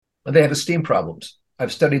They have esteem problems.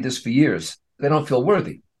 I've studied this for years. They don't feel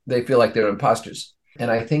worthy. They feel like they're imposters.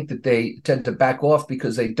 And I think that they tend to back off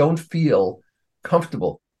because they don't feel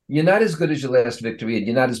comfortable. You're not as good as your last victory, and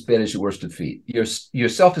you're not as bad as your worst defeat. Your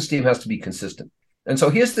self-esteem has to be consistent. And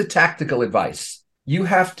so here's the tactical advice. You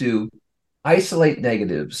have to isolate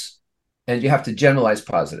negatives and you have to generalize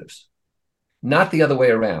positives, not the other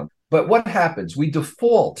way around. But what happens? We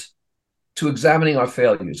default to examining our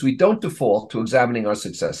failures. We don't default to examining our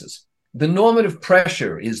successes. The normative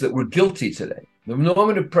pressure is that we're guilty today. The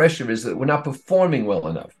normative pressure is that we're not performing well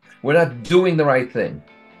enough. We're not doing the right thing,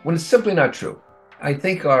 when it's simply not true. I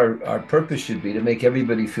think our purpose should be to make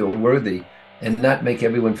everybody feel worthy and not make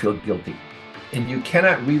everyone feel guilty. And you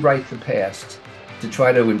cannot rewrite the past to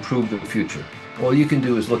try to improve the future. All you can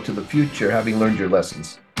do is look to the future, having learned your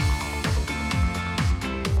lessons.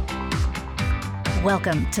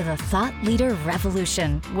 Welcome to the Thought Leader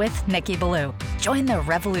Revolution with Nikki Ballou. Join the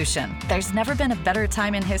revolution. There's never been a better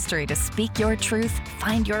time in history to speak your truth,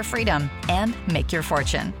 find your freedom, and make your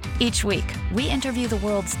fortune. Each week, we interview the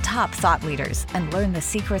world's top thought leaders and learn the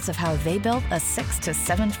secrets of how they built a 6 to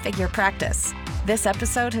 7 figure practice. This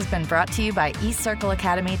episode has been brought to you by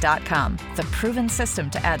eCircleAcademy.com, the proven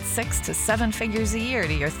system to add 6 to 7 figures a year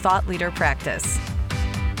to your thought leader practice.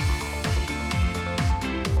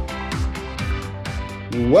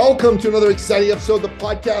 Welcome to another exciting episode of the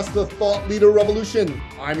podcast, The Thought Leader Revolution.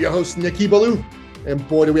 I'm your host, Nikki Ballou, and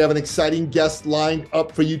boy, do we have an exciting guest lined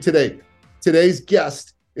up for you today. Today's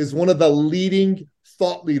guest is one of the leading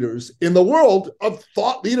thought leaders in the world of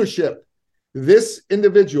thought leadership. This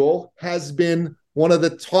individual has been one of the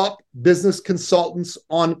top business consultants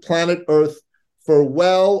on planet Earth for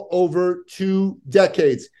well over 2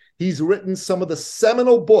 decades. He's written some of the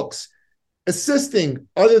seminal books assisting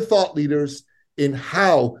other thought leaders in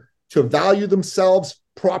how to value themselves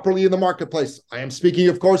properly in the marketplace. I am speaking,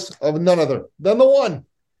 of course, of none other than the one,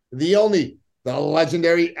 the only, the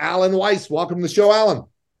legendary Alan Weiss. Welcome to the show, Alan.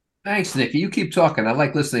 Thanks, Nikki. You keep talking. I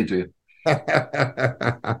like listening to you.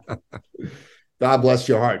 God bless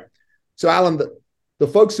your heart. So, Alan, the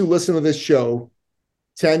folks who listen to this show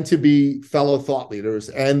tend to be fellow thought leaders,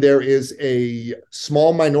 and there is a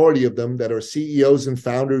small minority of them that are CEOs and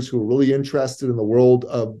founders who are really interested in the world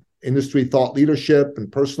of industry thought leadership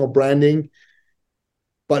and personal branding.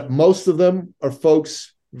 But most of them are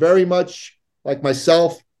folks very much like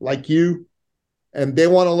myself, like you, and they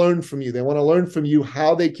want to learn from you. They want to learn from you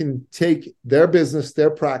how they can take their business,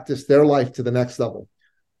 their practice, their life to the next level.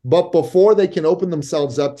 But before they can open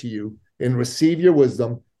themselves up to you and receive your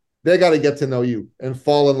wisdom, they got to get to know you and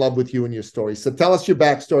fall in love with you and your story. So tell us your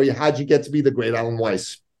backstory. How'd you get to be the great Alan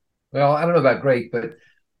Weiss? Well, I don't know about great, but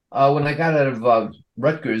when I got out of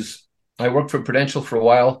Rutgers, I worked for Prudential for a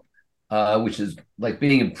while, which is like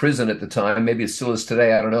being in prison at the time. Maybe it still is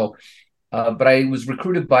today. I don't know. But I was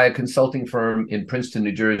recruited by a consulting firm in Princeton,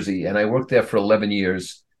 New Jersey, and I worked there for 11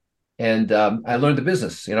 years. And I learned the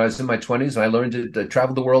business. I was in my 20s, and I learned to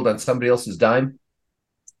travel the world on somebody else's dime.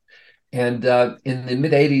 And in the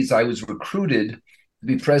mid-'80s, I was recruited to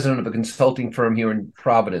be president of a consulting firm here in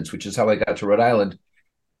Providence, which is how I got to Rhode Island.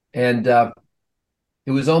 And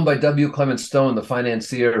it was owned by W. Clement Stone, the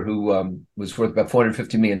financier who was worth about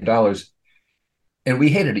 $450 million. And we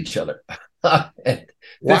hated each other. And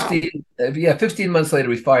 15 months later,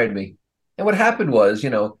 he fired me. And what happened was,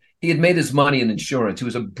 he had made his money in insurance. He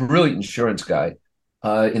was a brilliant insurance guy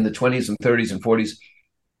in the 20s and 30s and 40s.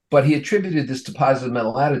 But he attributed this to positive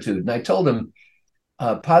mental attitude. And I told him,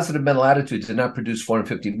 positive mental attitude did not produce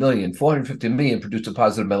 450 million. 450 million produced a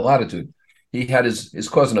positive mental attitude. He had his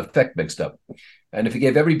cause and effect mixed up. And if he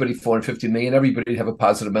gave everybody 450 million, everybody would have a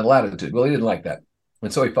positive mental attitude. Well, he didn't like that.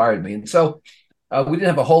 And so he fired me. And so we didn't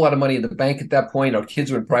have a whole lot of money in the bank at that point. Our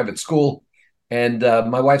kids were in private school. And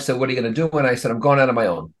my wife said, "What are you going to do?" And I said, "I'm going out on my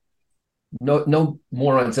own. No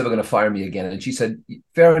moron's ever going to fire me again." And she said,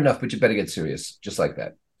 "Fair enough, but you better get serious," just like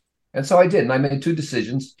that. And so I did. And I made 2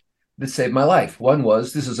 decisions that saved my life. One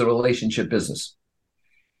was, this is a relationship business.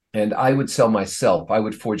 And I would sell myself. I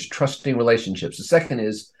would forge trusting relationships. The second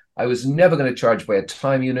is, I was never going to charge by a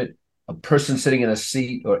time unit, a person sitting in a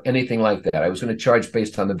seat, or anything like that. I was going to charge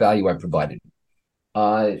based on the value I provided.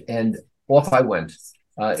 And off I went.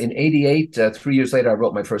 In 88, 3 years later, I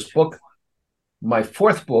wrote my first book. My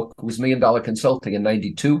 4th book was $1 Million Consulting in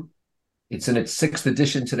 92. It's in its 6th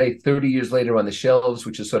edition today, 30 years later on the shelves,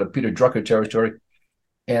 which is sort of Peter Drucker territory.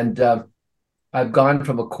 And I've gone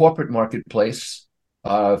from a corporate marketplace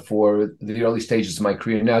for the early stages of my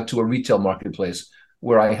career now to a retail marketplace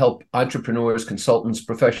where I help entrepreneurs, consultants,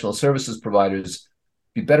 professional services providers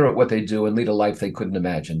be better at what they do and lead a life they couldn't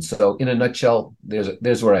imagine. So in a nutshell,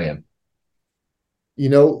 there's where I am.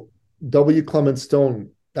 W. Clement Stone.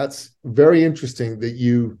 That's very interesting that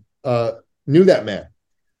you knew that man.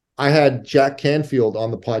 I had Jack Canfield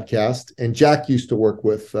on the podcast, and Jack used to work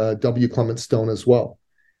with W. Clement Stone as well.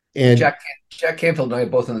 And Jack Canfield and I are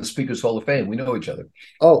both in the Speakers Hall of Fame. We know each other.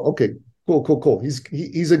 Oh, okay, cool.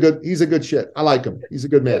 He's a good shit. I like him. He's a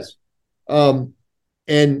good man. Yes.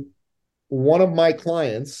 And one of my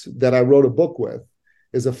clients that I wrote a book with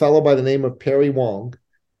is a fellow by the name of Perry Wong,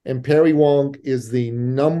 and Perry Wong is the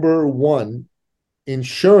 #1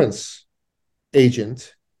 insurance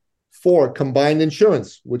agent for Combined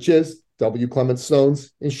Insurance, which is W. Clement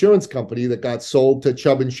Stone's insurance company that got sold to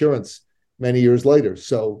Chubb Insurance many years later.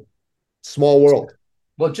 So, small world.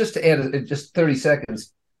 Well, just to add just 30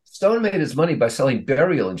 seconds, Stone made his money by selling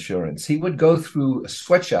burial insurance. He would go through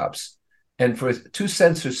sweatshops, and for 2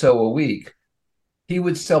 cents or so a week, he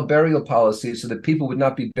would sell burial policies so that people would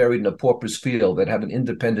not be buried in a pauper's field, that have an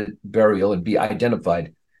independent burial and be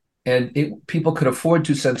identified. And people could afford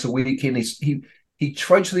 2 cents a week. And he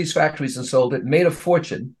trudged to these factories and sold it, made a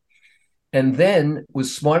fortune, and then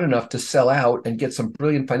was smart enough to sell out and get some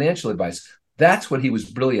brilliant financial advice. That's what he was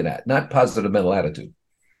brilliant at, not positive mental attitude.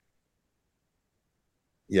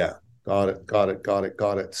 Yeah, got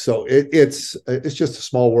it. So it's just a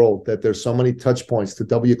small world that there's so many touch points to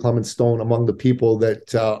W. Clement Stone among the people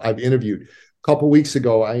that I've interviewed. A couple of weeks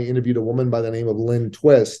ago, I interviewed a woman by the name of Lynn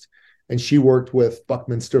Twist, and she worked with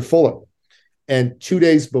Buckminster Fuller. And 2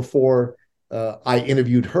 days before I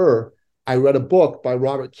interviewed her, I read a book by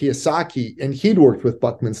Robert Kiyosaki, and he'd worked with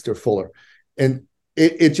Buckminster Fuller. And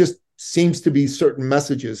it just seems to be certain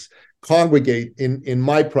messages congregate in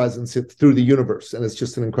my presence through the universe. And it's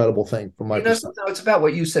just an incredible thing from my perspective. No, it's about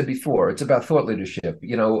what you said before. It's about thought leadership.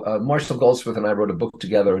 Marshall Goldsmith and I wrote a book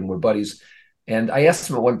together, and we're buddies. And I asked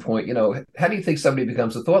him at one point, how do you think somebody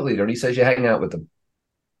becomes a thought leader? And he says, you hang out with them.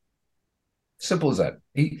 Simple as that.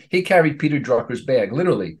 He carried Peter Drucker's bag,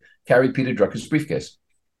 literally carried Peter Drucker's briefcase.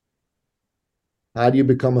 How do you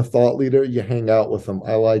become a thought leader? You hang out with them.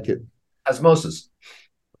 I like it. Osmosis.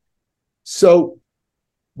 So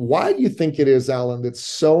why do you think it is, Alan, that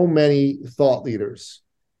so many thought leaders,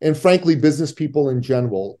 and frankly, business people in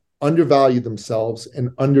general, undervalue themselves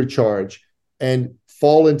and undercharge and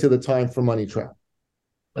fall into the time for money trap?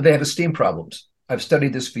 They have esteem problems. I've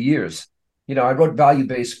studied this for years. I wrote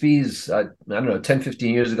value-based fees, 10,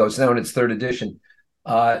 15 years ago. It's now in its 3rd edition.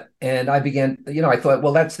 And I began, I thought,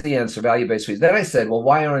 well, that's the answer, value-based fees. Then I said, well,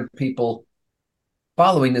 why aren't people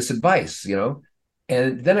following this advice,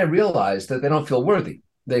 And then I realized that they don't feel worthy.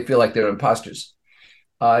 They feel like they're imposters.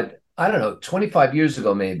 I don't know, 25 years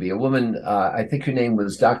ago, maybe, a woman, I think her name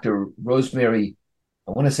was Dr. Rosemary,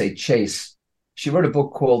 I want to say Chase. She wrote a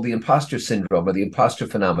book called The Imposter Syndrome, or The Imposter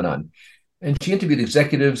Phenomenon. And she interviewed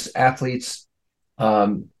executives, athletes,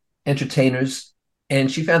 entertainers, and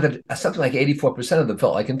she found that something like 84% of them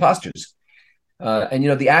felt like imposters.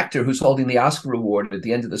 And the actor who's holding the Oscar award at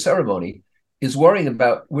the end of the ceremony is worrying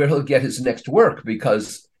about where he'll get his next work,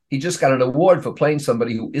 because he just got an award for playing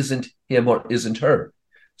somebody who isn't him or isn't her.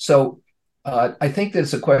 So I think that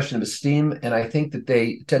it's a question of esteem, and I think that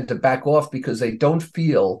they tend to back off because they don't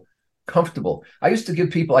feel comfortable. I used to give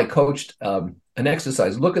people I coached an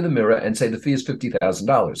exercise, look in the mirror and say the fee is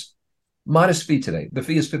 $50,000. Modest fee today. The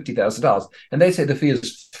fee is $50,000. And they say the fee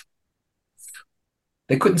is,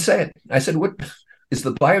 they couldn't say it. I said, what, is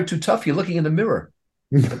the buyer too tough? You're looking in the mirror.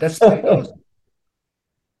 But that's the way it goes.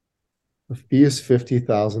 The fee is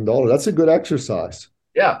 $50,000. That's a good exercise.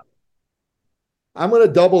 Yeah. I'm going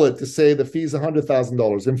to double it to say the fee is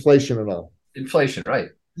 $100,000, inflation and all. Inflation, right.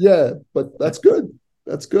 Yeah, but that's good.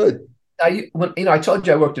 That's good. I told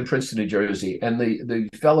you I worked in Princeton, New Jersey, and the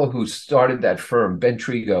fellow who started that firm, Ben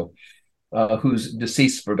Trigo, who's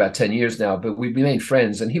deceased for about 10 years now, but we've remained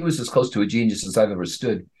friends, and he was as close to a genius as I've ever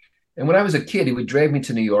stood. And when I was a kid, he would drag me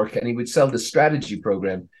to New York, and he would sell this strategy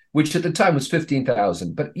program, which at the time was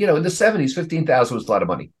 $15,000. But, in the 70s, $15,000 was a lot of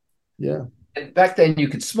money. Yeah. And back then, you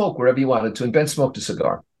could smoke wherever you wanted to, and Ben smoked a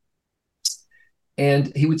cigar.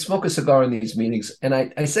 And he would smoke a cigar in these meetings, and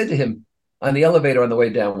I said to him, on the elevator on the way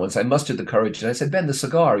down once, I mustered the courage, and I said, Ben, the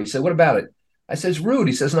cigar. He said, what about it? I said, it's rude.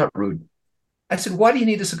 He says, not rude. I said, why do you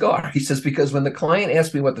need a cigar? He says, because when the client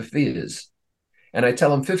asks me what the fee is, and I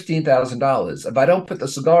tell him $15,000, if I don't put the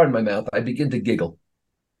cigar in my mouth, I begin to giggle.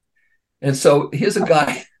 And so here's a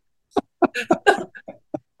guy.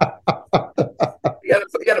 he had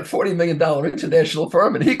a $40 million international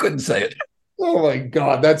firm, and he couldn't say it. Oh, my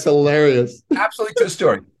God. That's hilarious. Absolutely true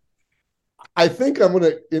story. I think I'm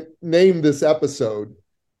going to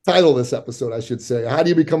title this episode, I should say. How do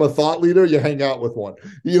you become a thought leader? You hang out with one.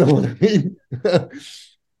 You know what I mean?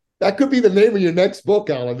 That could be the name of your next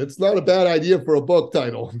book, Alan. It's not a bad idea for a book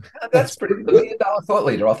title. That's pretty $1 million thought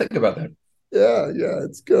leader. I'll think about that. Yeah,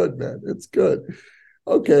 it's good, man. It's good.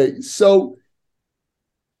 Okay, so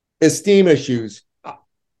esteem issues.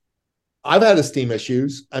 I've had esteem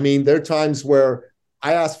issues. I mean, there are times where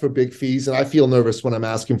I ask for big fees and I feel nervous when I'm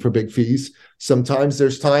asking for big fees. Sometimes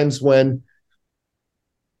there's times when,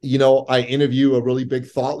 I interview a really big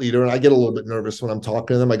thought leader and I get a little bit nervous when I'm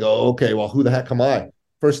talking to them. I go, okay, well, who the heck am I?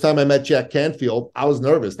 First time I met Jack Canfield, I was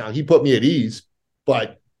nervous. Now, he put me at ease,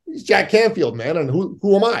 but he's Jack Canfield, man. And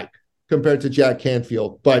who am I compared to Jack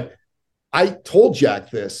Canfield? But I told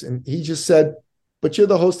Jack this, and he just said, but you're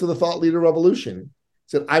the host of the Thought Leader Revolution. He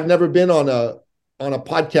said, I've never been on a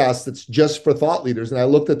podcast that's just for thought leaders. And I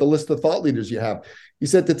looked at the list of thought leaders you have. He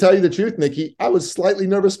said, to tell you the truth, Nikki, I was slightly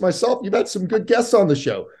nervous myself. You've had some good guests on the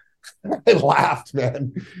show. I laughed,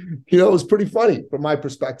 man. It was pretty funny from my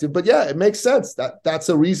perspective. But yeah, it makes sense. That's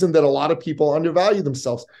a reason that a lot of people undervalue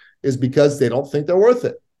themselves, is because they don't think they're worth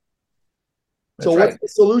it. So what's the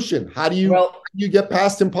solution? How do you get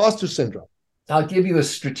past imposter syndrome? I'll give you a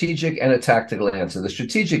strategic and a tactical answer. The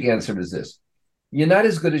strategic answer is this. You're not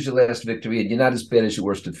as good as your last victory, and you're not as bad as your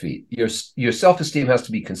worst defeat. Your self-esteem has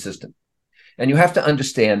to be consistent. And you have to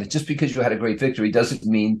understand that just because you had a great victory doesn't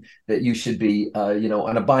mean that you should be,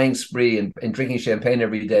 on a buying spree and drinking champagne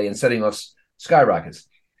every day and setting off skyrockets.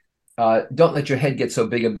 Don't let your head get so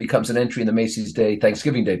big it becomes an entry in the Macy's Day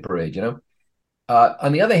Thanksgiving Day parade,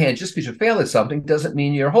 On the other hand, just because you fail at something doesn't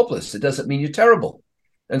mean you're hopeless. It doesn't mean you're terrible.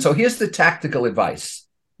 And so here's the tactical advice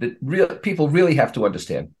that people really have to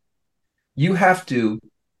understand. You have to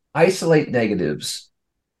isolate negatives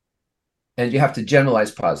and you have to generalize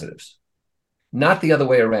positives, not the other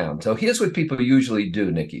way around. So here's what people usually do,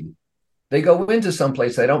 Nikki. They go into some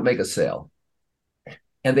place, they don't make a sale,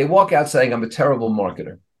 and they walk out saying, I'm a terrible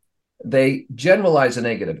marketer. They generalize a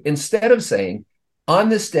negative instead of saying, on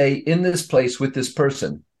this day, in this place, with this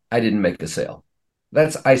person, I didn't make a sale.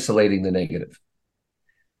 That's isolating the negative.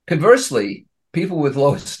 Conversely, people with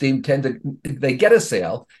low esteem they get a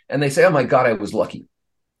sale and they say, oh my God, I was lucky.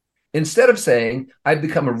 Instead of saying, I've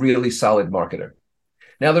become a really solid marketer.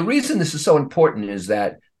 Now, the reason this is so important is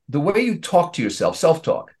that the way you talk to yourself,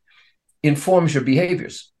 self-talk, informs your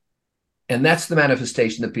behaviors. And that's the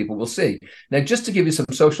manifestation that people will see. Now, just to give you some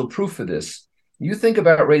social proof for this, you think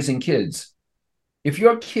about raising kids. If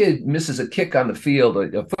your kid misses a kick on the field,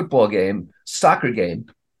 a football game, soccer game,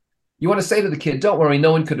 you want to say to the kid, don't worry,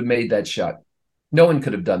 no one could have made that shot. No one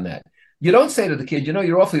could have done that. You don't say to the kid,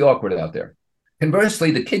 you're awfully awkward out there.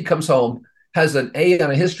 Conversely, the kid comes home, has an A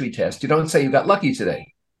on a history test. You don't say you got lucky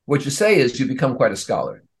today. What you say is you become quite a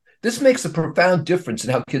scholar. This makes a profound difference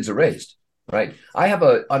in how kids are raised, right? I have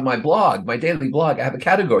on my blog, my daily blog, I have a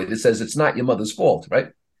category that says it's not your mother's fault, right?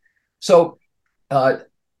 So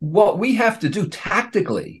what we have to do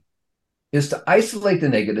tactically is to isolate the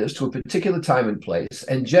negatives to a particular time and place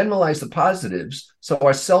and generalize the positives so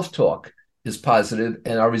our self-talk is positive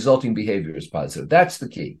and our resulting behavior is positive. That's the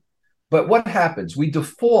key. But what happens? We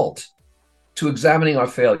default to examining our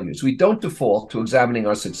failures. We don't default to examining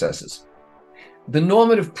our successes. The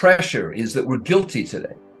normative pressure is that we're guilty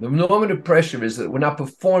today. The normative pressure is that we're not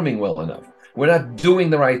performing well enough. We're not doing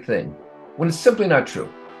the right thing, when it's simply not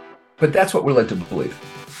true. But that's what we're led to believe.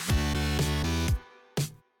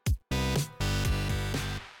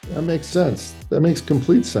 That makes sense. That makes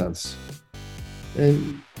complete sense.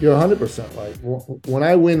 And you're 100% right. When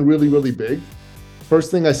I win really, really big,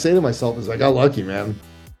 first thing I say to myself is, I got lucky, man.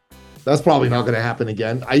 That's probably not going to happen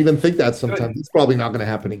again. I even think that sometimes. It's probably not going to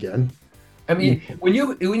happen again. I mean, when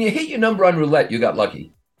you hit your number on roulette, you got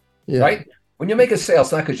lucky, right? When you make a sale,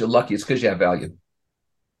 it's not because you're lucky. It's because you have value.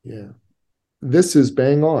 Yeah. This is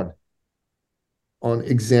bang on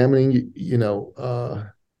examining,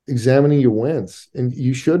 examining your wins. And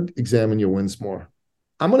you should examine your wins more.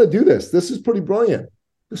 I'm going to do this. This is pretty brilliant.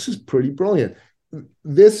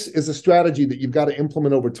 This is a strategy that you've got to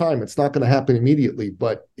implement over time. It's not going to happen immediately,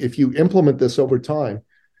 but if you implement this over time,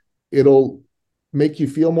 it'll make you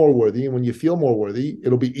feel more worthy. And when you feel more worthy,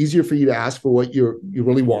 it'll be easier for you to ask for what you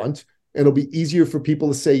really want. And it'll be easier for people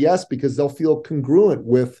to say yes, because they'll feel congruent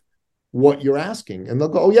with what you're asking. And they'll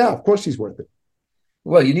go, oh yeah, of course he's worth it.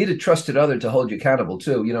 Well, you need a trusted other to hold you accountable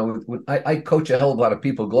too. I coach a hell of a lot of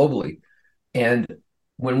people globally. And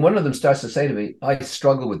when one of them starts to say to me, I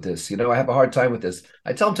struggle with this, I have a hard time with this,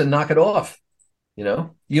 I tell them to knock it off.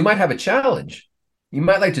 You might have a challenge. You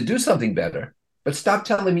might like to do something better, but stop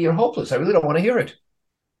telling me you're hopeless. I really don't want to hear it.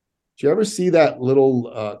 Did you ever see that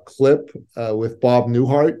little clip with Bob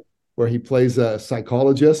Newhart where he plays a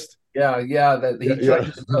psychologist? Yeah.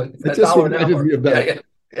 It just reminded me of that.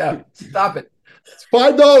 Yeah. Stop it. It's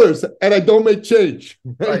 $5 and I don't make change.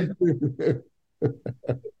 Right.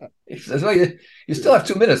 He says, well, you still have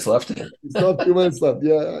 2 minutes left. You still have 2 minutes left.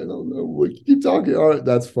 Yeah, I don't know. We can keep talking. All right,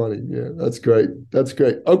 that's funny. Yeah, that's great. That's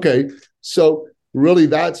great. Okay, so really,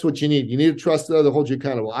 that's what you need. You need a trusted other to hold you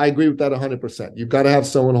accountable. I agree with that 100%. You've got to have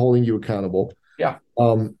someone holding you accountable. Yeah.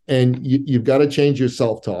 And you've got to change your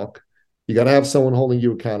self-talk. You got to have someone holding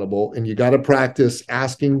you accountable, and you got to practice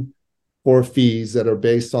asking for fees that are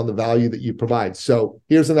based on the value that you provide. So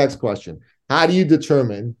here's the next question. How do you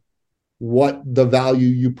determine what the value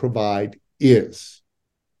you provide is?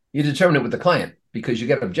 You determine it with the client because you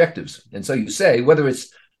get objectives. And so you say, whether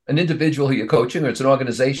it's an individual who you're coaching or it's an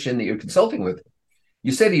organization that you're consulting with,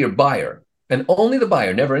 you say to your buyer, and only the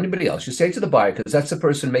buyer, never anybody else, you say to the buyer, because that's the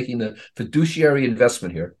person making the fiduciary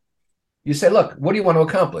investment here, you say, look, what do you want to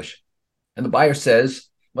accomplish? And the buyer says,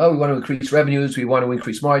 well, we want to increase revenues, we want to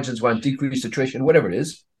increase margins, we want to decrease attrition, whatever it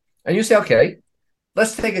is. And you say, okay,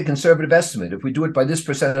 let's take a conservative estimate. If we do it by this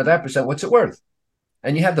percent or that percent, what's it worth?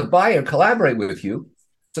 And you have the buyer collaborate with you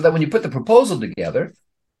so that when you put the proposal together,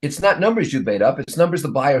 it's not numbers you've made up, it's numbers the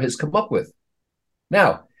buyer has come up with.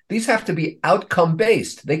 Now, these have to be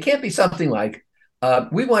outcome-based. They can't be something like,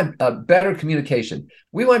 we want better communication.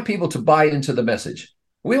 We want people to buy into the message.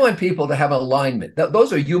 We want people to have alignment.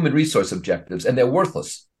 Those are human resource objectives, and they're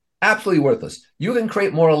worthless, absolutely worthless. You can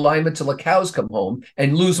create more alignment till the cows come home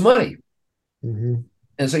and lose money. Mm-hmm.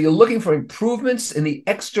 And so you're looking for improvements in the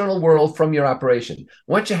external world from your operation.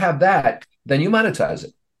 Once you have that, then you monetize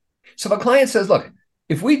it. So if a client says, look,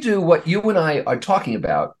 if we do what you and I are talking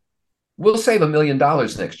about, we'll save $1 million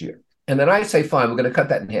next year. And then I say, fine, we're going to cut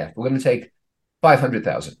that in half. We're going to take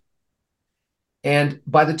 500,000. And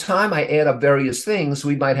by the time I add up various things,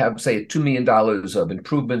 we might have, say, $2 million of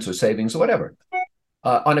improvements or savings or whatever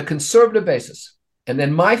on a conservative basis. And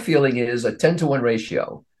then my feeling is a 10-to-1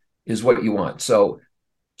 ratio is what you want. So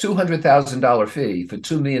 $200,000 fee for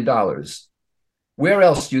 $2 million. Where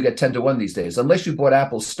else do you get 10-to-1 these days? Unless you bought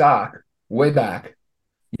Apple stock way back,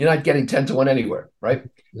 you're not getting 10-to-1 anywhere, right?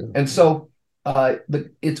 Yeah. And so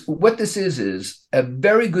it's what this is a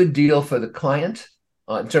very good deal for the client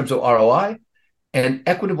in terms of ROI and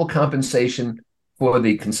equitable compensation for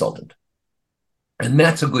the consultant. And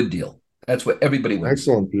that's a good deal. That's what everybody wants.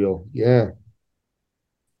 Excellent deal. Yeah.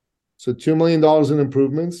 So $2 million in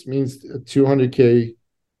improvements means a $200K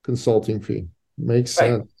consulting fee. Makes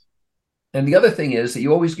sense. And the other thing is that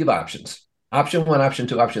you always give options. Option 1, option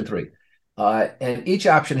 2, option 3. And each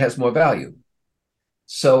option has more value.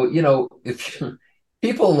 So, if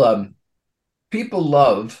people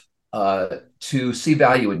love to see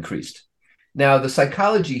value increased. Now, the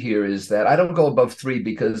psychology here is that I don't go above 3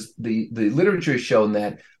 because the literature has shown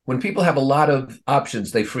that when people have a lot of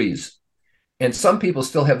options, they freeze. And some people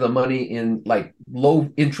still have the money in like low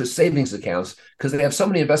interest savings accounts because they have so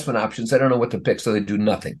many investment options, they don't know what to pick, so they do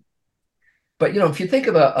nothing. But, if you think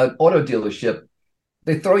of an auto dealership,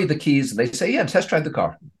 they throw you the keys and they say, yeah, test drive the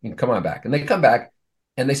car. You can come on back. And they come back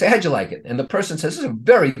and they say, how'd you like it? And the person says, this is a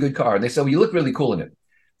very good car. And they say, well, you look really cool in it.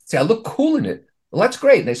 Say, I look cool in it. Well, that's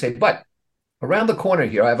great. And they say, but around the corner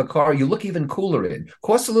here, I have a car you look even cooler in.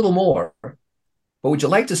 Costs a little more, but would you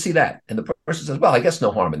like to see that? And the person says, well, I guess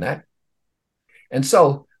no harm in that. And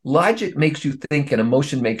so logic makes you think and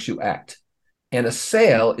emotion makes you act. And a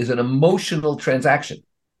sale is an emotional transaction.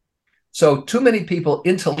 So too many people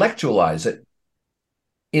intellectualize it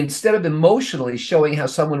instead of emotionally showing how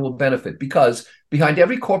someone will benefit, because behind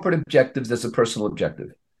every corporate objective, there's a personal objective.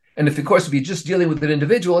 And if, of course, if you're just dealing with an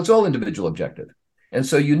individual, it's all individual objective. And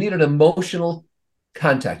so you need an emotional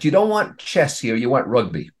contact. You don't want chess here, you want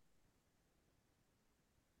rugby.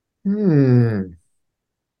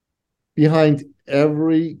 Behind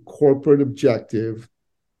every corporate objective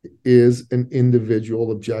is an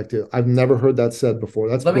individual objective. I've never heard that said before.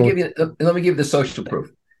 Let me give you the social proof.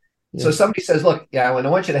 Yeah. So somebody says, look, I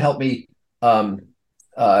want you to help me get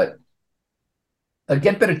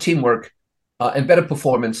better teamwork and better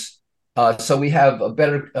performance so we have a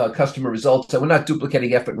better customer results, and we're not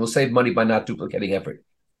duplicating effort, and we'll save money by not duplicating effort.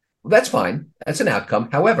 Well, that's fine. That's an outcome.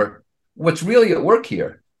 However, what's really at work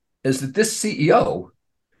here is that this CEO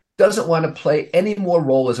doesn't want to play any more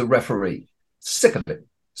role as a referee. Sick of it.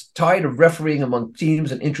 Tired of refereeing among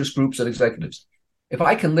teams and interest groups and executives. If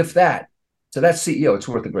I can lift that to that CEO, it's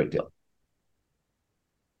worth a great deal.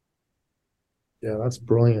 Yeah, that's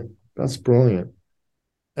brilliant. That's brilliant.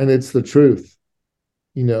 And it's the truth,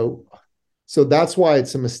 So that's why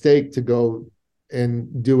it's a mistake to go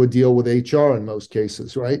and do a deal with HR in most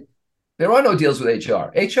cases, right? There are no deals with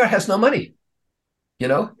HR. HR has no money.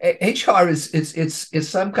 HR is it's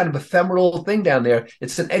some kind of ephemeral thing down there.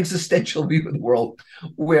 It's an existential view of the world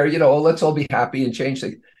where, let's all be happy and change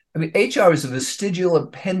things. I mean, HR is a vestigial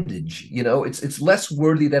appendage. It's less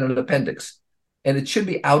worthy than an appendix, and it should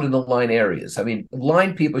be out in the line areas. I mean,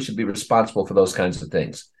 line people should be responsible for those kinds of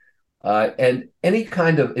things. And any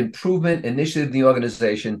kind of improvement initiative in the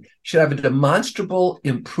organization should have a demonstrable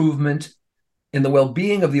improvement in the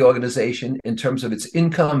well-being of the organization in terms of its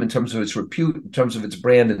income, in terms of its repute, in terms of its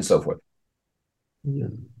brand, and so forth. Yeah.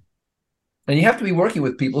 And you have to be working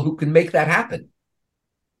with people who can make that happen.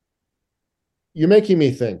 You're making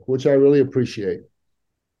me think, which I really appreciate.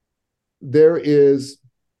 There is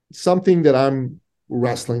something that I'm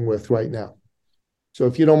wrestling with right now. So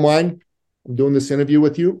if you don't mind, I'm doing this interview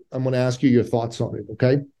with you. I'm going to ask you your thoughts on it,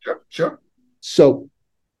 okay? Sure. So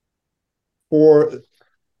for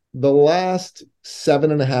the last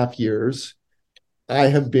 7.5 years, I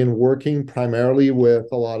have been working primarily with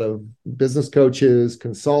a lot of business coaches,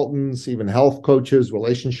 consultants, even health coaches,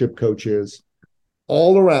 relationship coaches,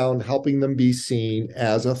 all around helping them be seen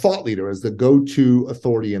as a thought leader, as the go-to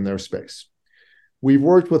authority in their space. We've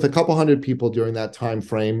worked with a couple hundred people during that time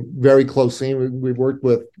frame very closely. We've worked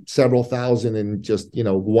with several thousand in just,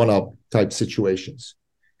 one-up type situations.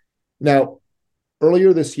 Now,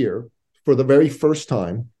 earlier this year, for the very first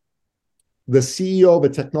time, the CEO of a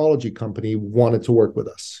technology company wanted to work with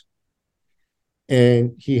us.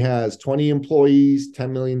 And he has 20 employees,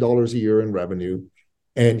 $10 million a year in revenue.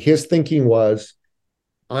 And his thinking was,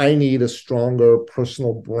 I need a stronger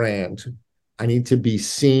personal brand. I need to be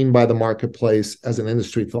seen by the marketplace as an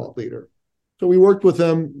industry thought leader. So we worked with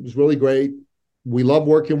him. It was really great. We loved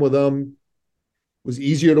working with him. It was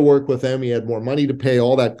easier to work with him. He had more money to pay,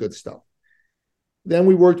 all that good stuff. Then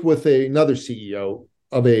we worked with another CEO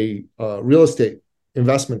of a real estate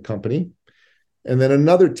investment company, and then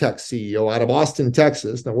another tech CEO out of Austin,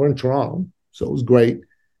 Texas. Now we're in Toronto, so it was great.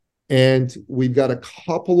 And we've got a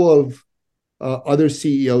couple of other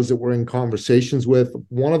CEOs that we're in conversations with.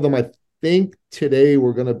 One of them, I think today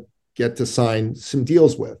we're going to get to sign some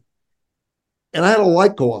deals with. And I had a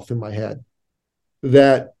light go off in my head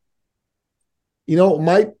that, it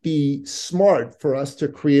might be smart for us to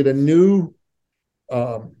create a new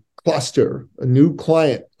cluster, a new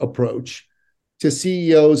client approach to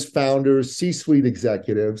CEOs, founders, C-suite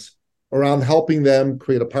executives around helping them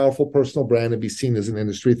create a powerful personal brand and be seen as an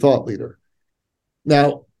industry thought leader.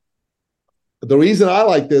 Now, the reason I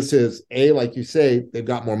like this is, A, like you say, they've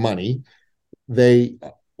got more money. They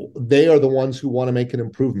are the ones who want to make an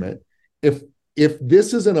improvement. If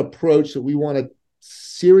this is an approach that we want to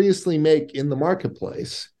seriously make in the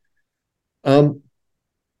marketplace,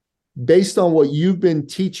 based on what you've been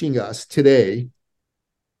teaching us today,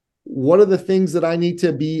 what are the things that I need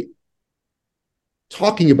to be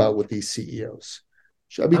talking about with these CEOs?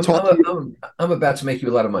 Should I be talking? I'm about to make you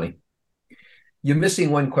a lot of money. You're missing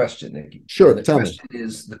one question, Nikki. Sure, the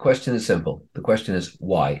question is simple. The question is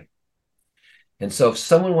why? And so if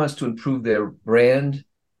someone wants to improve their brand,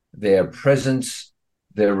 their presence,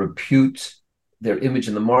 their repute, their image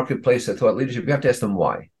in the marketplace, their thought leadership, you have to ask them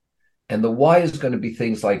why. And the why is going to be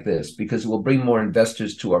things like this, because it will bring more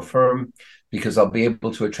investors to our firm, because I'll be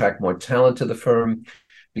able to attract more talent to the firm,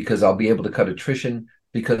 because I'll be able to cut attrition,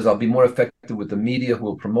 because I'll be more effective with the media who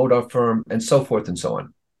will promote our firm, and so forth and so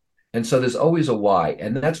on. And so there's always a why,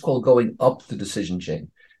 and that's called going up the decision chain.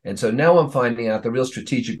 And so now I'm finding out the real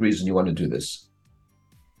strategic reason you want to do this.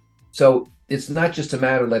 So it's not just a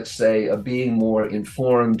matter, let's say, of being more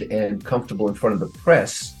informed and comfortable in front of the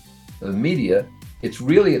press, the media. It's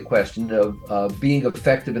really a question of being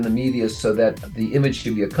effective in the media so that the image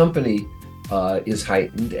of your company is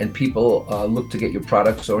heightened and people look to get your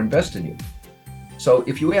products or invest in you. So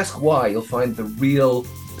if you ask why, you'll find the real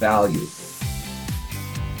value.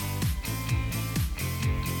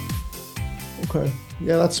 Okay.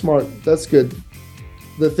 Yeah, that's smart. That's good.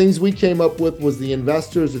 The things we came up with was the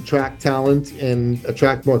investors attract talent and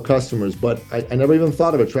attract more customers, but I never even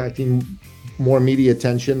thought of attracting more media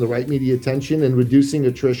attention, the right media attention, and reducing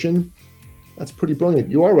attrition. That's pretty brilliant.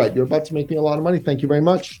 You are right. You're about to make me a lot of money. Thank you very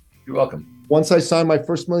much. You're welcome. Once I sign my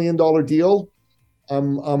first $1 million deal,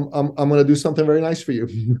 I'm going to do something very nice for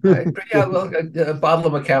you. Right. Yeah, well, a bottle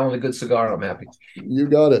of Macallan and a good cigar, I'm happy. You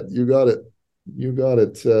got it.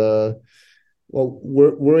 Well,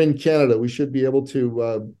 we're in Canada. We should be able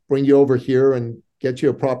to bring you over here and get you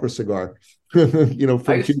a proper cigar. I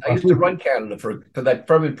used to run Canada for that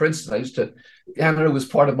firm in Princeton. Canada was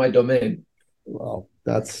part of my domain. Wow,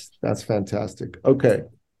 that's fantastic. Okay,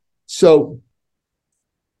 so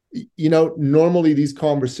normally these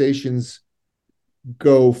conversations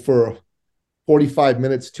go for 45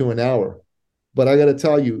 minutes to an hour. but I got to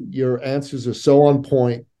tell you, your answers are so on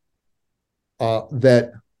point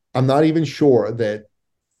that I'm not even sure that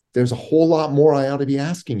there's a whole lot more I ought to be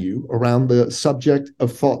asking you around the subject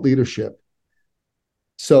of thought leadership.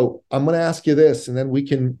 So I'm going to ask you this, and then we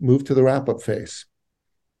can move to the wrap-up phase.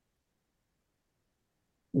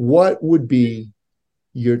 What would be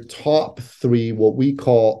your top three, what we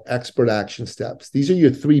call expert action steps? These are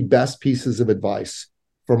your three best pieces of advice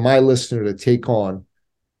for my listener to take on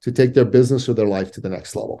to take their business or their life to the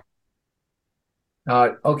next level.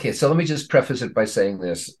 Okay, so let me just preface it by saying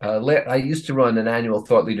this. I used to run an annual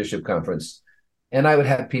thought leadership conference, and I would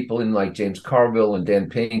have people in like James Carville and Dan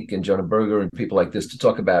Pink and Jonah Berger and people like this to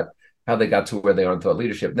talk about how they got to where they are in thought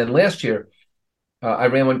leadership. Then last year, I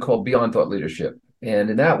ran one called Beyond Thought Leadership.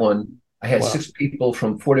 And in that one, I had 6 people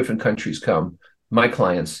from 4 different countries come, my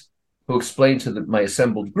clients, who explained to my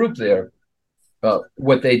assembled group there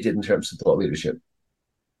what they did in terms of thought leadership.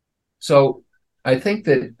 So I think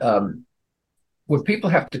that what people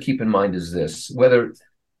have to keep in mind is this: whether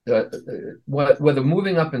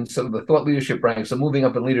moving up in some of the thought leadership ranks or moving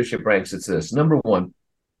up in leadership ranks, it's this. Number one,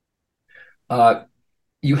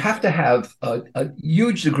 you have to have a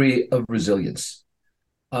huge degree of resilience.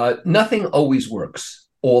 Nothing always works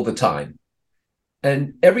all the time.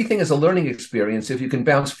 And everything is a learning experience if you can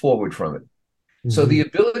bounce forward from it. Mm-hmm. So the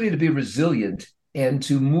ability to be resilient and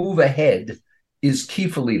to move ahead is key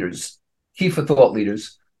for leaders, key for thought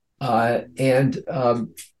leaders. If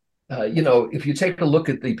you take a look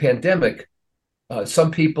at the pandemic,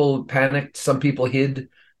 some people panicked, some people hid,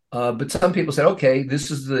 but some people said, okay,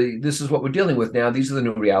 this is what we're dealing with now. These are the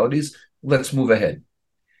new realities. Let's move ahead.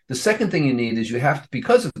 The second thing you need is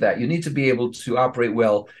because of that, you need to be able to operate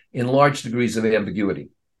well in large degrees of ambiguity.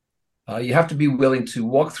 You have to be willing to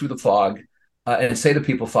walk through the fog and say to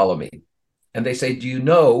people, follow me. And they say, do you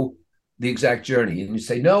know the exact journey? And you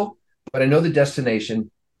say, no, but I know the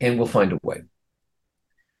destination and we'll find a way.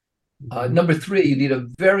 Number 3, you need a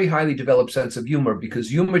very highly developed sense of humor, because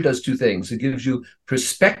humor does 2 things. It gives you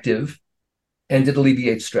perspective and it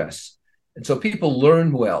alleviates stress. And so people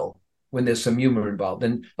learn well when there's some humor involved.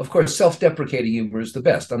 And of course, self-deprecating humor is the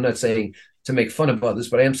best. I'm not saying to make fun of others,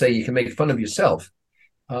 but I am saying you can make fun of yourself.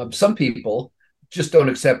 Some people just don't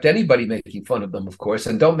accept anybody making fun of them, of course,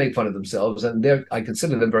 and don't make fun of themselves. And I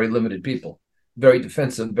consider them very limited people, very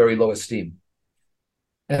defensive, very low esteem.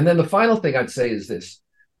 And then the final thing I'd say is this: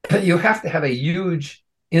 you have to have a huge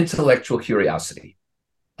intellectual curiosity.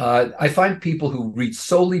 I find people who read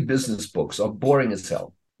solely business books are boring as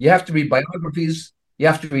hell. You have to read biographies, you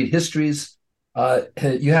have to read histories,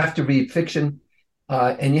 you have to read fiction,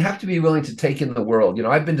 and you have to be willing to take in the world.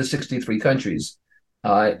 I've been to 63 countries,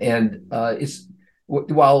 and it's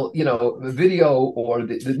while video or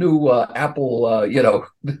the new Apple,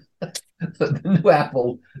 the new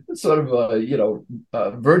Apple sort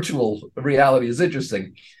of virtual reality is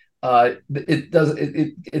interesting. It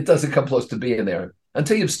doesn't come close to being there.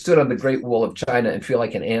 Until you've stood on the Great Wall of China and feel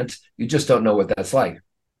like an ant, you just don't know what that's like.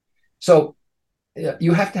 So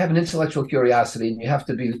you have to have an intellectual curiosity, and you have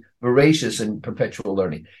to be voracious in perpetual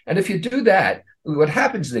learning. And if you do that, what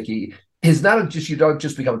happens, Nikki, is not just you don't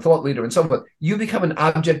just become a thought leader and so forth. You become an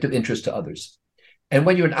object of interest to others. And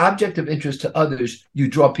when you're an object of interest to others, you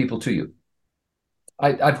draw people to you.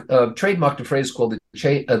 I've trademarked a phrase called the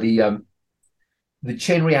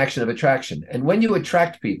chain reaction of attraction. And when you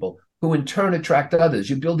attract people who in turn attract others,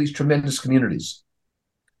 you build these tremendous communities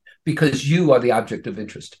because you are the object of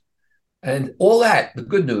interest. And all that, the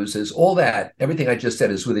good news is everything I just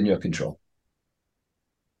said is within your control.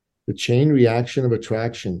 The chain reaction of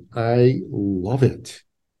attraction. I love it.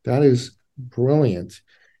 That is brilliant.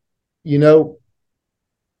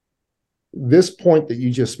 This point that you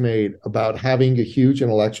just made about having a huge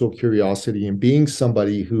intellectual curiosity and being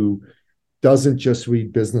somebody who doesn't just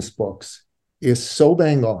read business books is so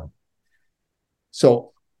bang on.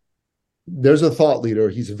 So there's a thought leader.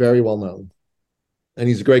 He's very well known. And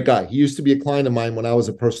he's a great guy. He used to be a client of mine when I was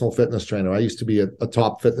a personal fitness trainer. I used to be a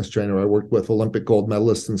top fitness trainer. I worked with Olympic gold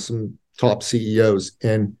medalists and some top CEOs.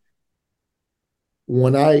 And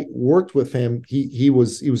when I worked with him, he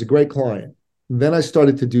was a great client. Then I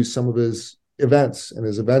started to do some of his events, and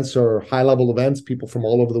his events are high-level events. People from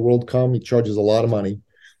all over the world come. He charges a lot of money.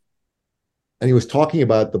 And he was talking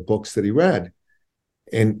about the books that he read.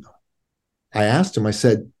 And I asked him, I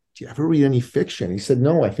said, do you ever read any fiction? He said,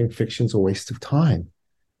 no, I think fiction's a waste of time.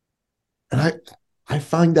 And I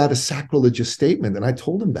find that a sacrilegious statement. And I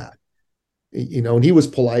told him that, and he was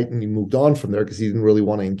polite and he moved on from there because he didn't really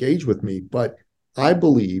want to engage with me. But I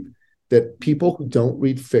believe that people who don't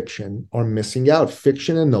read fiction are missing out.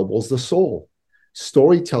 Fiction ennobles the soul.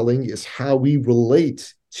 storytelling is how we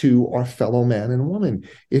relate to our fellow man and woman.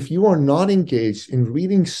 If you are not engaged in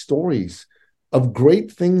reading stories of great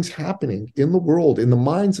things happening in the world, in the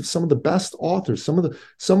minds of some of the best authors, some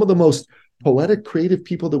of the most poetic, creative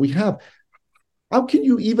people that we have, how can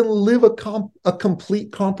you even live a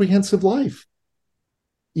complete, comprehensive life?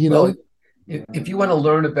 Well, if you want to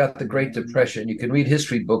learn about the Great Depression, you can read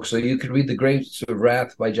history books, or you can read The Grapes of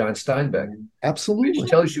Wrath by John Steinbeck. Absolutely. Which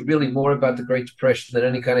tells you really more about the Great Depression than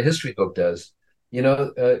any kind of history book does.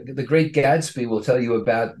 The Great Gatsby will tell you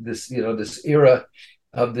about this, this era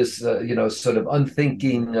of this, sort of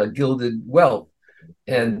unthinking, gilded wealth,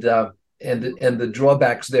 and the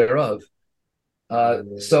drawbacks thereof.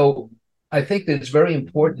 So I think that it's very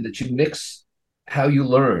important that you mix how you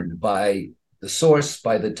learn by the source,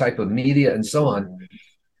 by the type of media, and so on.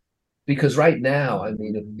 Because right now, I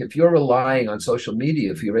mean, if you're relying on social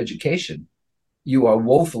media for your education, you are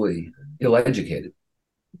woefully ill-educated.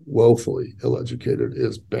 Woefully ill-educated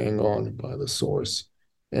is bang on by the source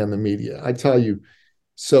and the media. I tell you,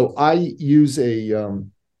 so I use a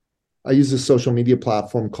social media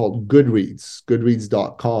platform called Goodreads,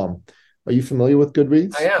 goodreads.com. Are you familiar with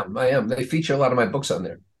Goodreads? I am. They feature a lot of my books on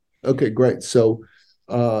there. Okay, great. So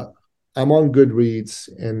I'm on Goodreads,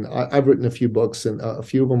 and I've written a few books, and a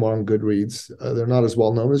few of them are on Goodreads. They're not as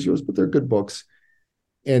well known as yours, but they're good books.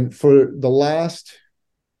 And for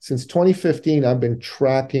since 2015, I've been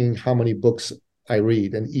tracking how many books I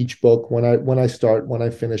read, and each book, when I start, when I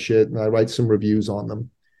finish it, and I write some reviews on them.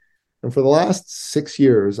 And for the last 6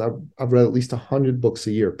 years, I've read at least 100 books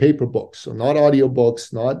a year, paper books, so not audio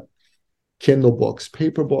books, not Kindle books,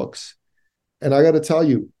 paper books. And I got to tell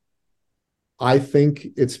you, I think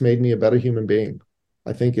it's made me a better human being.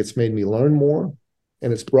 I think it's made me learn more,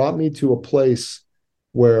 and it's brought me to a place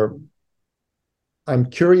where I'm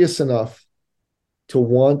curious enough to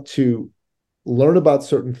want to learn about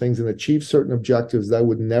certain things and achieve certain objectives that I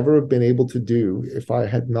would never have been able to do if I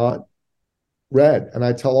had not read. And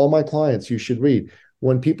I tell all my clients, you should read.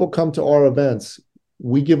 When people come to our events,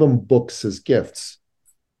 we give them books as gifts.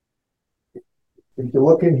 If you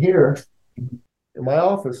look in here, in my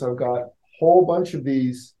office, I've got a whole bunch of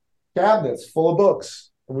these cabinets full of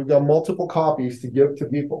books, and we've got multiple copies to give to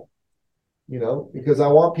people, because I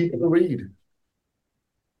want people to read.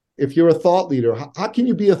 If you're a thought leader, how can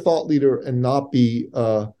you be a thought leader and not be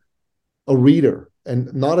a reader,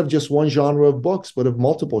 and not of just one genre of books, but of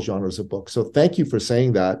multiple genres of books? So thank you for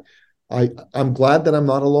saying that. I'm glad that I'm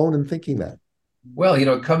not alone in thinking that. Well,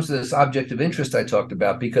 it comes to this object of interest I talked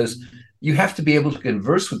about, because you have to be able to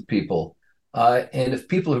converse with people. And if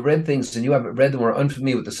people have read things and you haven't read them or are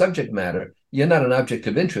unfamiliar with the subject matter, you're not an object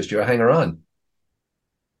of interest. You're a hanger-on.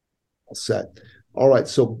 Set. All right.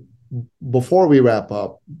 So before we wrap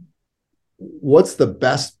up, what's the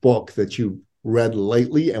best book that you read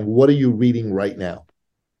lately, and what are you reading right now?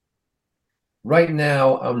 Right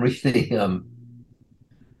now, I'm reading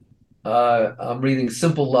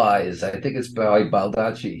Simple Lies. I think it's by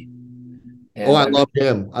Baldacci. And I love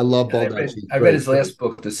him. I love Baldacci. I read his last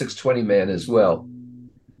book, The 620 Man, as well.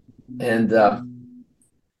 And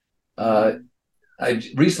I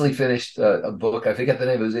recently finished a book. I forget the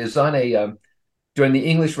name. It's on during the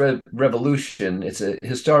English Revolution. It's a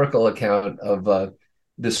historical account of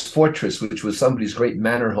this fortress, which was somebody's great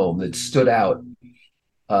manor home that stood out.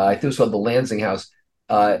 I think it was called the Lansing House.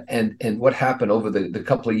 And what happened over the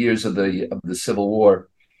couple of years of the Civil War.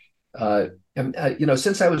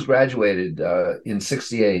 Since I was graduated in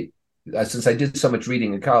 '68, since I did so much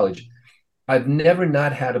reading in college, I've never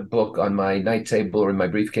not had a book on my night table or in my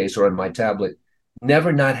briefcase or on my tablet.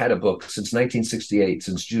 Never not had a book since 1968,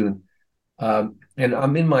 since June. And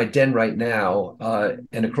I'm in my den right now,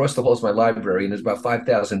 and across the hall is my library, and there's about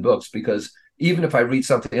 5,000 books, because even if I read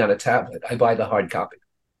something on a tablet, I buy the hard copy.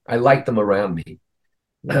 I like them around me.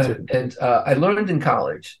 And I learned in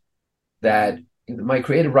college that my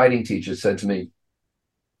creative writing teacher said to me,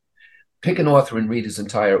 pick an author and read his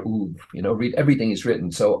entire oeuvre, read everything he's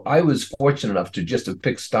written. So I was fortunate enough to just have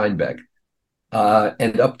picked Steinbeck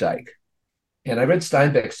and Updike. And I read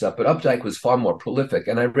Steinbeck's stuff, but Updike was far more prolific.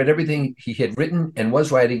 And I read everything he had written and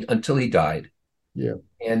was writing until he died. Yeah.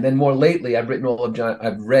 And then more lately, I've read all of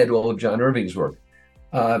John Irving's work.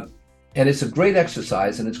 And it's a great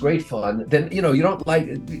exercise, and it's great fun. Then, you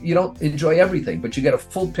don't enjoy everything, but you get a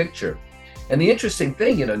full picture. And the interesting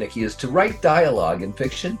thing, Nikki, is to write dialogue in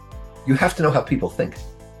fiction, you have to know how people think.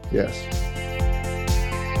 Yes.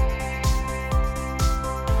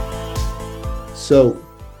 So,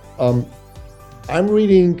 I'm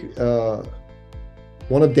reading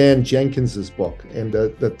one of Dan Jenkins's book, and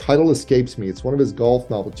the title escapes me. It's one of his golf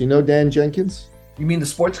novels. Do you know Dan Jenkins? You mean the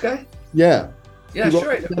sports guy? Yeah. Yeah, He wrote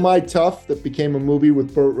sure. Semi-Tough that became a movie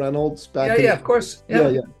with Burt Reynolds back in. Yeah, of course.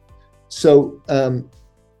 Yeah. So,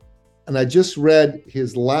 and I just read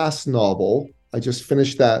his last novel. I just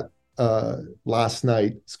finished that last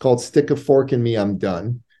night. It's called Stick a Fork in Me, I'm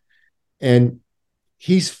Done. And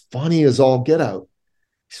he's funny as all get out.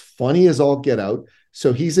 He's funny as all get out.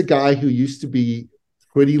 So he's a guy who used to be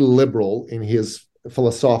pretty liberal in his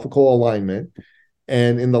philosophical alignment.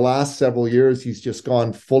 And in the last several years, he's just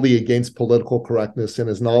gone fully against political correctness, and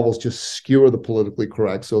his novels just skewer the politically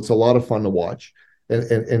correct. So it's a lot of fun to watch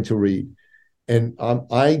and to read. And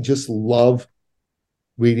I just love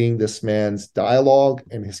reading this man's dialogue,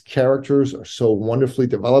 and his characters are so wonderfully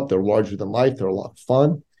developed. They're larger than life. They're a lot of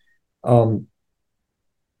fun.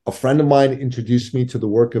 A friend of mine introduced me to the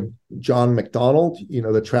work of John MacDonald,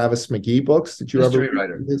 the Travis McGee books. Did you Mystery ever read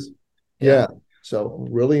writer. his? Yeah. So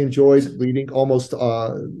really enjoyed reading almost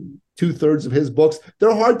 2/3 of his books.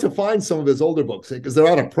 They're hard to find, some of his older books, because they're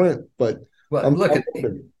out of print. But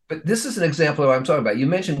but this is an example of what I'm talking about. You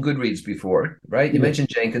mentioned Goodreads before, right? You mentioned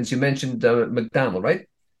Jenkins. You mentioned MacDonald, right?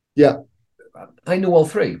 Yeah. I knew all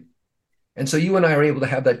three. And so you and I are able to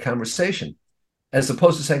have that conversation, as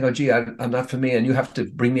opposed to saying, oh, gee, I'm not familiar, and you have to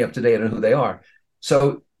bring me up to date on who they are.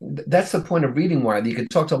 So that's the point of Reading Wire, that you can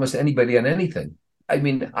talk to almost anybody on anything. I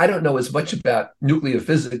mean, I don't know as much about nuclear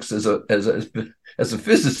physics as a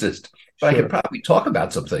physicist, but sure, I could probably talk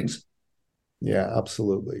about some things. Yeah,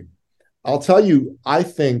 absolutely. I'll tell you, I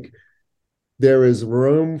think there is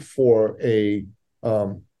room for a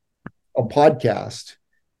podcast,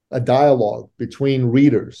 a dialogue between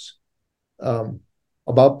readers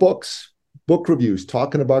about books, book reviews,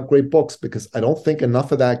 talking about great books, because I don't think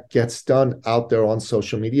enough of that gets done out there on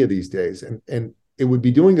social media these days. And it would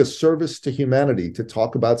be doing a service to humanity to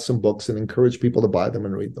talk about some books and encourage people to buy them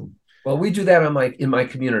and read them. Well, we do that in my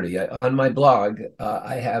community. On my blog,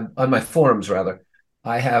 I have, on my forums rather,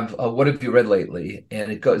 I have what have you read lately?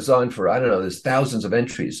 And it goes on for, I don't know, there's thousands of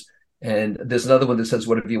entries. And there's another one that says,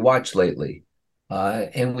 what have you watched lately?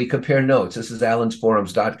 And we compare notes. This is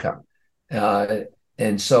allensforums.com.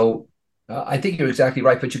 And so I think you're exactly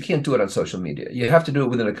right, but you can't do it on social media. You have to do it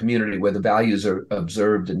within a community where the values are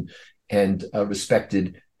observed and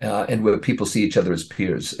respected, and where people see each other as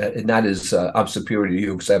peers, and not as I'm superior to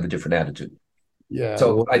you because I have a different attitude. Yeah.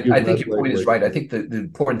 So I think your point is right. I think the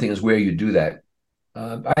important thing is where you do that.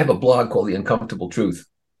 I have a blog called The Uncomfortable Truth.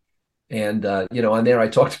 And, on there I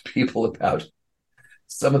talk to people about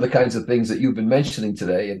some of the kinds of things that you've been mentioning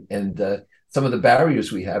today, and some of the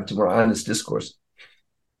barriers we have to more honest discourse.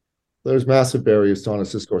 There's massive barriers to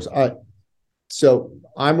honest discourse. So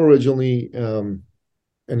I'm originally an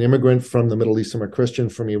immigrant from the Middle East. I'm a Christian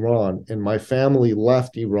from Iran, and my family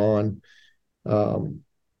left Iran in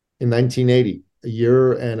 1980, a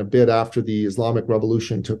year and a bit after the Islamic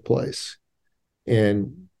Revolution took place.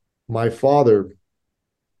 And my father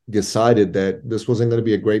decided that this wasn't going to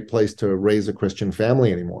be a great place to raise a Christian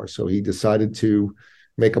family anymore. So he decided to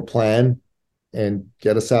make a plan and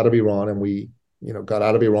get us out of Iran. And we, got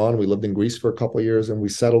out of Iran. We lived in Greece for a couple of years, and we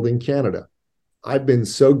settled in Canada. I've been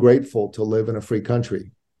so grateful to live in a free country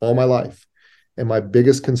all my life. And my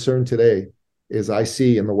biggest concern today is I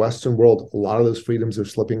see in the Western world, a lot of those freedoms are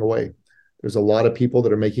slipping away. There's a lot of people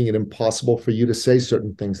that are making it impossible for you to say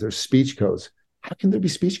certain things. There's speech codes. How can there be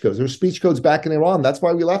speech codes? There's speech codes back in Iran. That's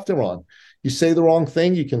why we left Iran. You say the wrong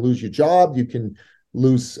thing, you can lose your job, you can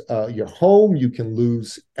lose your home, you can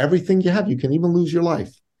lose everything you have. You can even lose your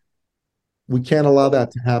life. We can't allow that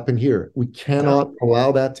to happen here. We cannot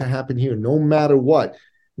allow that to happen here, no matter what.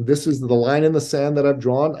 This is the line in the sand that I've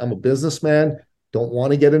drawn. I'm a businessman, don't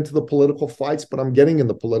want to get into the political fights, but I'm getting in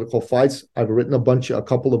the political fights. I've written a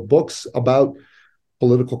couple of books about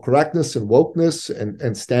political correctness and wokeness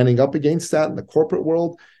and standing up against that in the corporate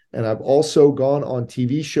world. And I've also gone on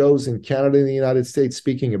TV shows in Canada and the United States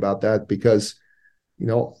speaking about that because,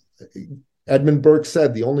 Edmund Burke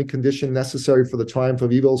said the only condition necessary for the triumph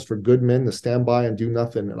of evil is for good men to stand by and do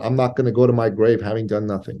nothing. And I'm not going to go to my grave having done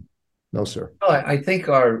nothing. No, sir. Well, I think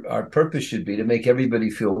our purpose should be to make everybody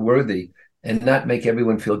feel worthy and not make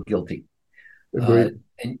everyone feel guilty. And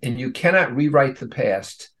you cannot rewrite the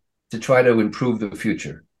past to try to improve the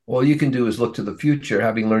future. All you can do is look to the future,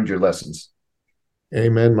 having learned your lessons.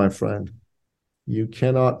 Amen, my friend. You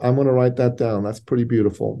cannot. I'm going to write that down. That's pretty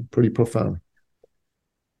beautiful, pretty profound.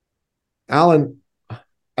 Alan,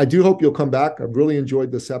 I do hope you'll come back. I've really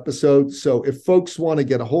enjoyed this episode. So if folks want to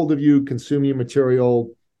get a hold of you, consume your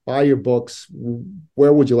material, buy your books,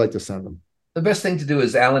 where would you like to send them? The best thing to do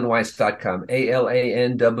is allenweiss.com,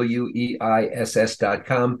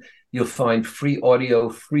 ALANWEISS.com. You'll find free audio,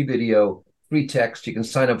 free video, free text. You can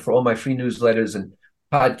sign up for all my free newsletters and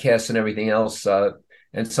podcasts and everything else.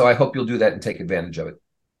 And so I hope you'll do that and take advantage of it.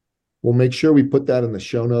 We'll make sure we put that in the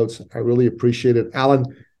show notes. I really appreciate it. Alan,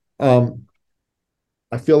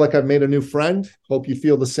 I feel like I've made a new friend. Hope you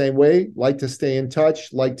feel the same way. Like to stay in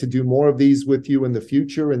touch, like to do more of these with you in the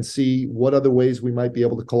future and see what other ways we might be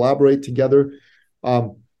able to collaborate together.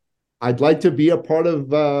 I'd like to be a part of,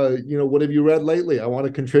 what have you read lately? I want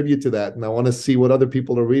to contribute to that, and I want to see what other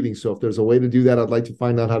people are reading. So if there's a way to do that, I'd like to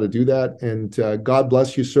find out how to do that. And God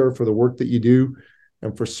bless you, sir, for the work that you do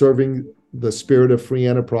and for serving the spirit of free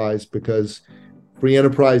enterprise, because free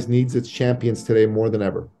enterprise needs its champions today more than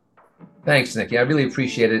ever. Thanks, Nicky. I really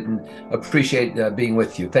appreciate it and appreciate being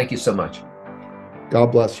with you. Thank you so much.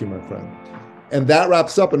 God bless you, my friend. And that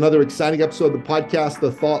wraps up another exciting episode of the podcast,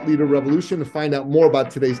 The Thought Leader Revolution. To find out more about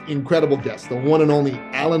today's incredible guest, the one and only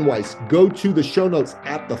Alan Weiss, go to the show notes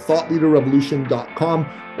at thethoughtleaderrevolution.com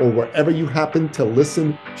or wherever you happen to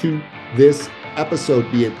listen to this episode,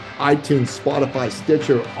 be it iTunes, Spotify,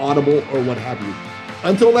 Stitcher, Audible, or what have you.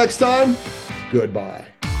 Until next time, goodbye.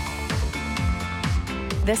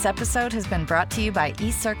 This episode has been brought to you by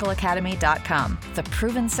eCircleAcademy.com, the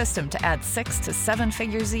proven system to add 6 to 7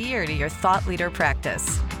 figures a year to your thought leader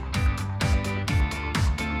practice.